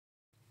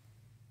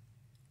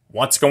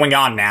What's going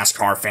on,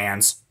 NASCAR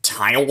fans?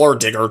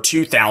 Talladega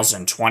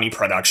 2020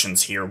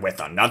 Productions here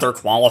with another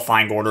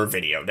qualifying order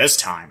video, this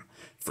time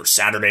for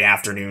Saturday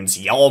afternoon's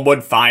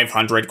YellaWood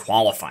 500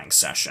 qualifying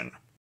session.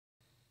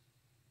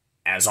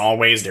 As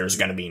always, there's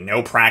going to be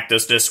no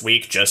practice this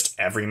week, just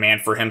every man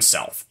for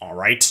himself,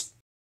 alright?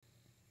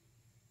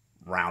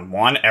 Round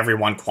 1,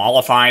 everyone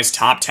qualifies,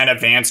 top 10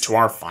 advance to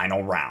our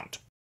final round.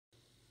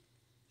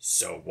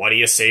 So what do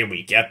you say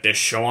we get this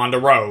show on the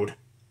road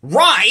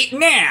right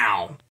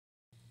now?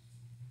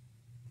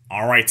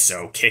 Alright,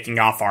 so kicking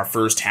off our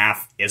first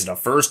half is the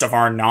first of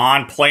our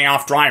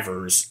non-playoff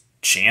drivers,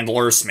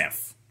 Chandler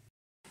Smith.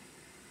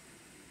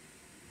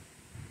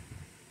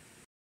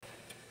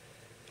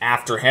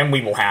 After him,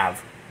 we will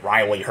have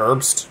Riley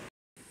Herbst.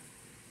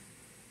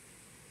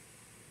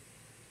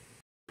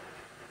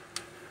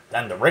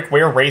 Then the Rick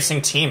Ware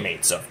Racing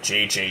teammates of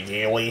J.J.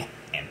 Yaley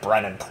and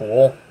Brennan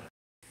Poole.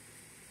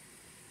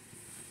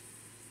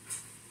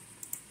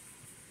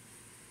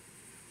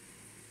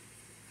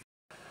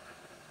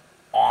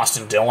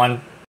 Austin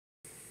Dillon.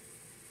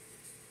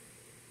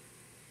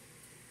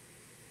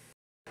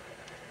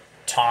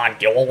 Todd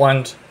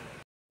Gilliland.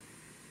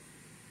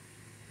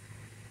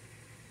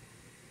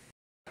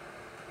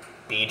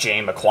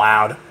 B.J.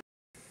 McLeod.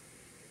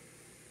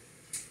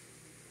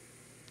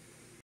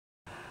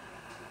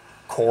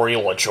 Corey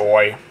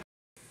LaJoie.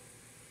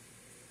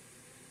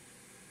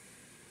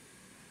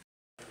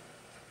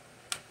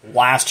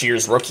 Last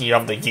year's Rookie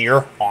of the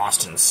Year,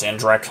 Austin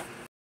Cindric.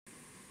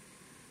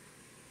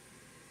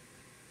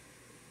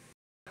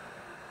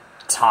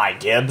 Ty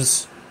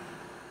Gibbs.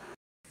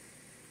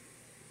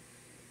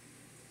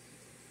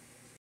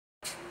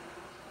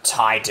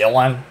 Ty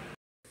Dillon.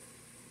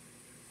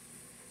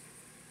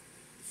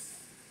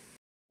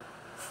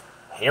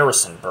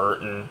 Harrison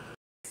Burton.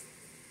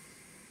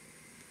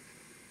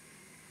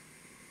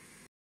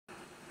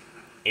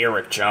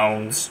 Eric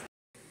Jones.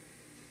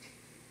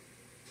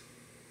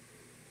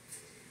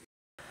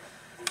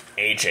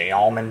 AJ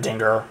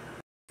Allmendinger.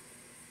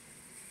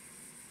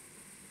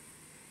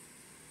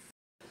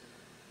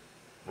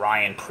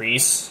 Ryan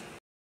Preece.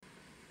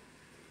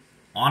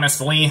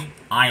 Honestly,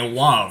 I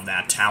love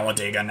that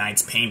Talladega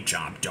Nights paint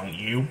job, don't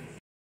you?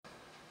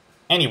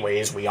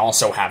 Anyways, we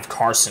also have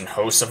Carson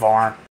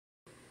Hocevar.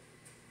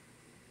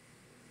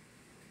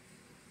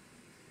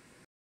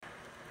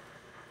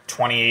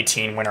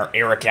 2018 winner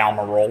Eric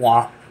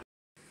Almirola.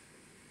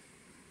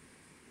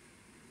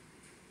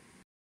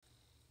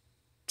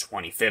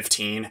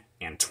 2015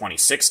 and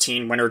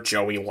 2016 winner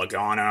Joey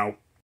Logano.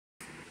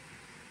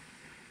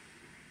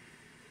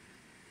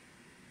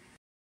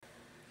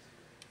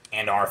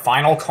 And our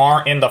final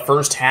car in the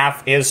first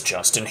half is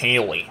Justin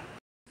Haley.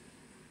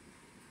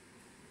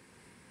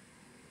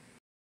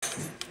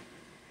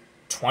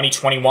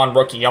 2021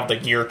 Rookie of the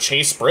Year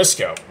Chase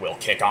Briscoe will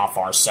kick off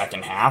our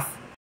second half.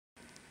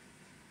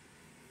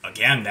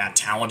 Again, that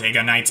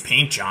Talladega Nights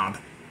paint job.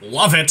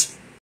 Love it!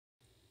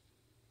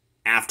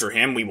 After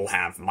him, we will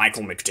have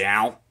Michael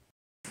McDowell.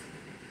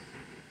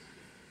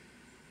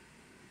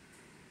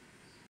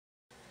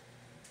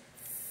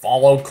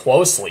 Followed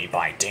closely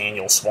by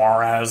Daniel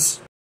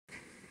Suarez.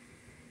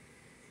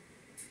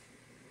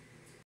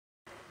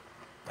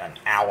 Then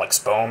Alex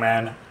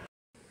Bowman.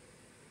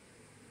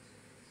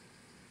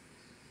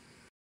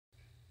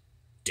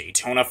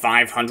 Daytona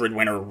 500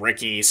 winner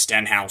Ricky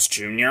Stenhouse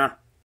Jr.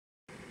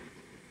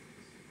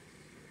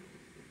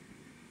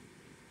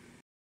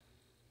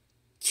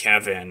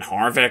 Kevin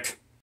Harvick.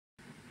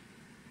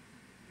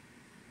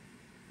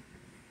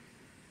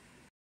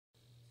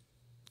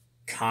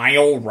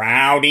 Kyle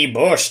Rowdy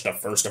Busch, the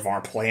first of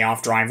our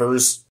playoff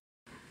drivers.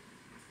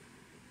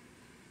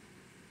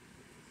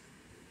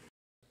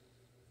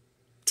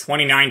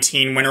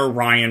 '19 winner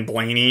Ryan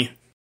Blaney.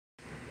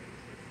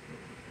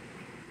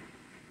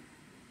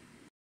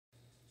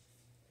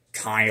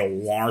 Kyle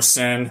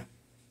Larson.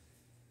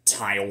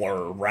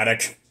 Tyler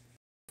Reddick.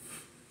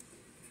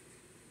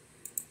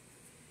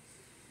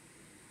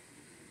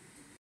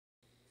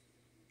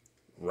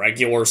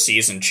 Regular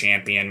season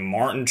champion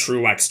Martin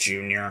Truex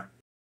Jr.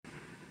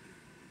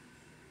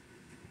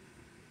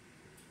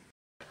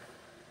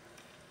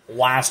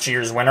 Last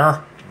year's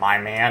winner, my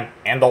man,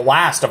 and the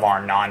last of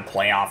our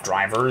non-playoff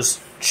drivers,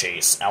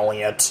 Chase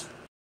Elliott.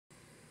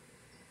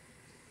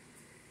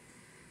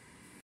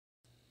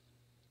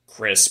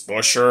 Chris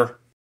Buescher.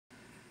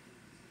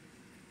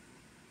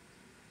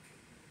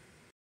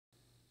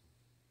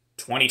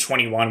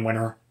 2021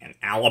 winner and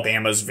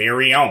Alabama's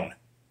very own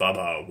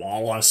Bubba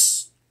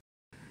Wallace.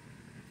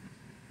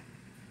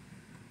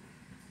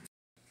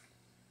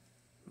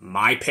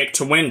 My pick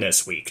to win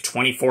this week,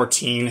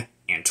 2014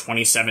 and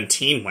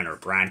 2017 winner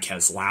Brad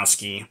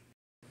Keselowski.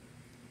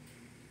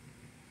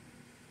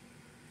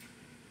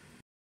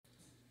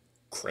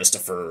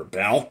 Christopher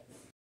Bell.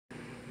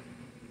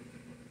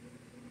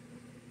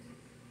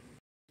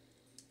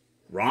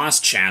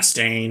 Ross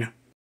Chastain.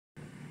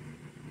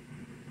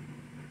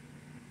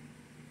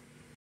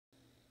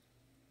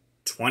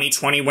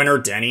 '20 winner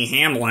Denny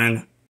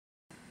Hamlin.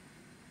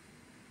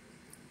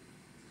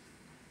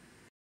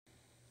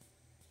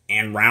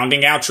 And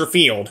rounding out your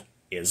field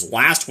is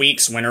last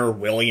week's winner,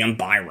 William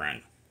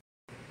Byron.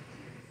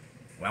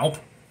 Well,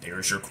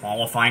 there's your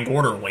qualifying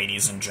order,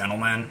 ladies and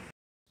gentlemen.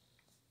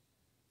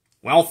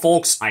 Well,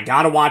 folks, I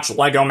gotta watch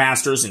LEGO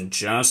Masters in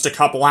just a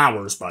couple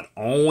hours, but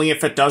only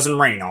if it doesn't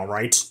rain,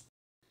 alright?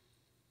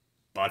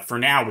 But for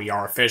now, we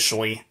are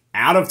officially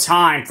out of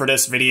time for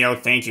this video.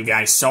 Thank you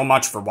guys so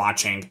much for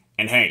watching.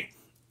 And hey,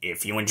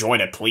 if you enjoyed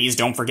it, please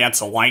don't forget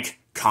to like,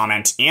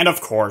 comment, and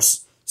of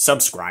course,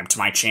 subscribe to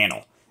my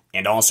channel.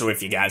 And also,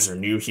 if you guys are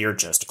new here,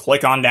 just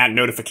click on that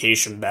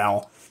notification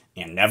bell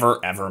and never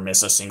ever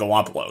miss a single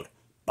upload.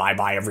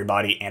 Bye-bye,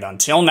 everybody, and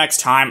until next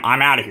time,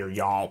 I'm out of here,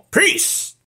 y'all. Peace!